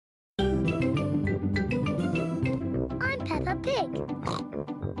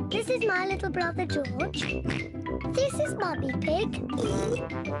Pig. This is my little brother George. This is Mummy Pig.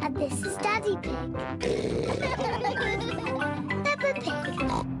 And this is Daddy Pig. Peppa Pig.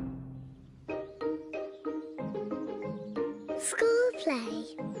 School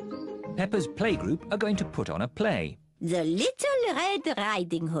play. Peppa's playgroup are going to put on a play. The Little Red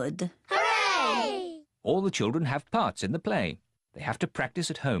Riding Hood. Hooray! All the children have parts in the play. They have to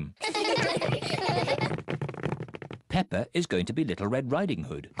practice at home. Peppa is going to be Little Red Riding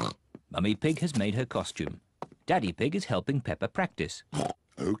Hood. Mummy Pig has made her costume. Daddy Pig is helping Peppa practice.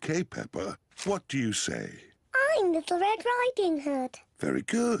 OK, Peppa. What do you say? I'm Little Red Riding Hood. Very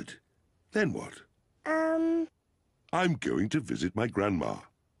good. Then what? I'm going to visit my grandma.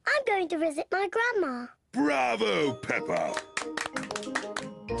 I'm going to visit my grandma. Bravo, Peppa!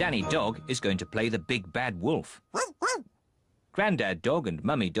 Danny Dog is going to play the big bad wolf. Grandad Dog and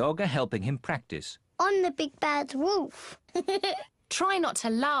Mummy Dog are helping him practice. I'm the big bad wolf. Try not to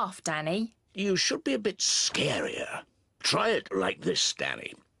laugh, Danny. You should be a bit scarier. Try it like this,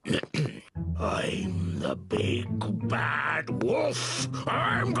 Danny. I'm the big bad wolf.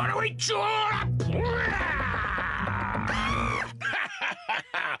 I'm gonna eat you all up.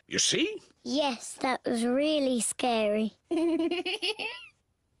 You see? Yes, that was really scary.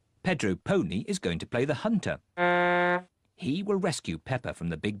 Pedro Pony is going to play the hunter. He will rescue Peppa from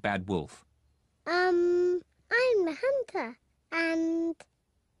the big bad wolf. I'm the hunter, and...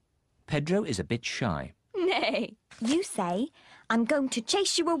 Pedro is a bit shy. Nay. You say, I'm going to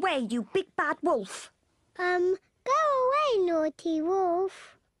chase you away, you big bad wolf. Go away, naughty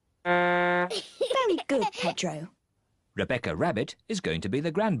wolf. Very good, Pedro. Rebecca Rabbit is going to be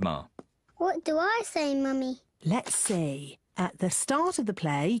the grandma. What do I say, Mummy? Let's see. At the start of the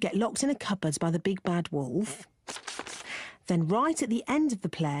play, you get locked in a cupboard by the big bad wolf. Then right at the end of the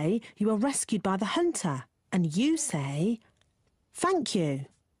play, you are rescued by the hunter. And you say, thank you.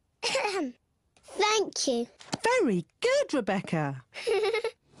 Thank you. Very good, Rebecca.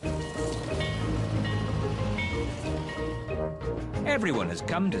 Everyone has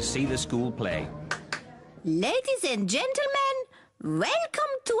come to see the school play. Ladies and gentlemen,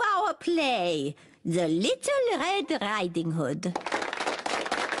 welcome to our play, The Little Red Riding Hood.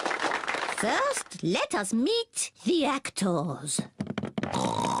 First, let us meet the actors.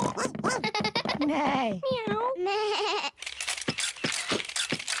 Nay.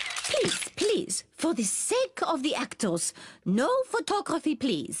 Please, for the sake of the actors, no photography,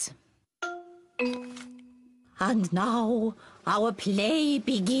 please. And now, our play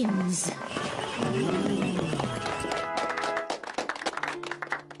begins.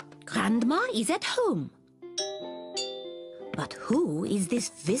 Grandma is at home. But who is this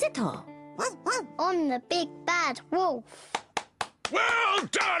visitor? I'm the big bad wolf. Well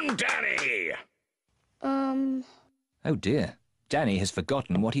done, Danny! Oh dear, Danny has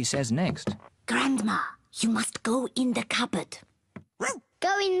forgotten what he says next. Grandma, you must go in the cupboard.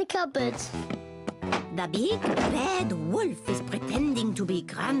 Go in the cupboard. The big bad wolf is pretending to be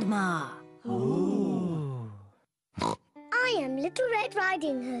Grandma. I am Little Red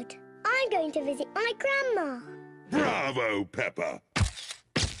Riding Hood. I'm going to visit my grandma. Bravo, Peppa!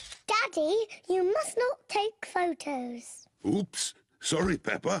 Daddy, you must not take photos. Oops. Sorry,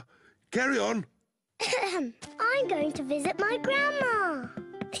 Peppa. Carry on. I'm going to visit my grandma.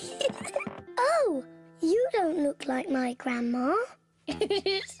 Oh, you don't look like my grandma.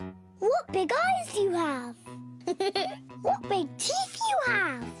 What big eyes you have. What big teeth you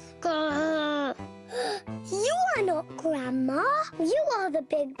have. You are not Grandma. You are the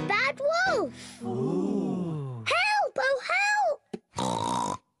big bad wolf. Ooh. Help! Oh,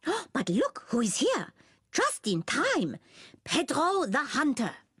 help! But look who is here. Just in time. Pedro the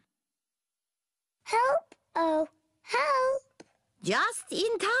Hunter. Help! Oh, help! Just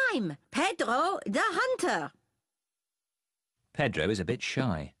in time. Pedro the Hunter. Pedro is a bit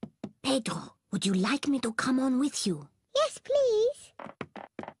shy. Pedro, would you like me to come on with you? Yes, please.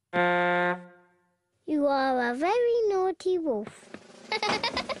 You are a very naughty wolf.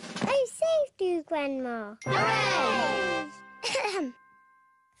 I saved you, Grandma. Hooray!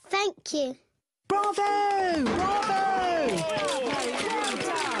 Thank you. Bravo! Bravo!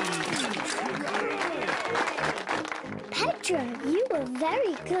 Pedro, you were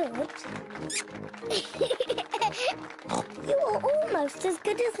very good. You are almost as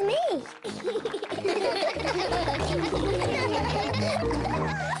good as me.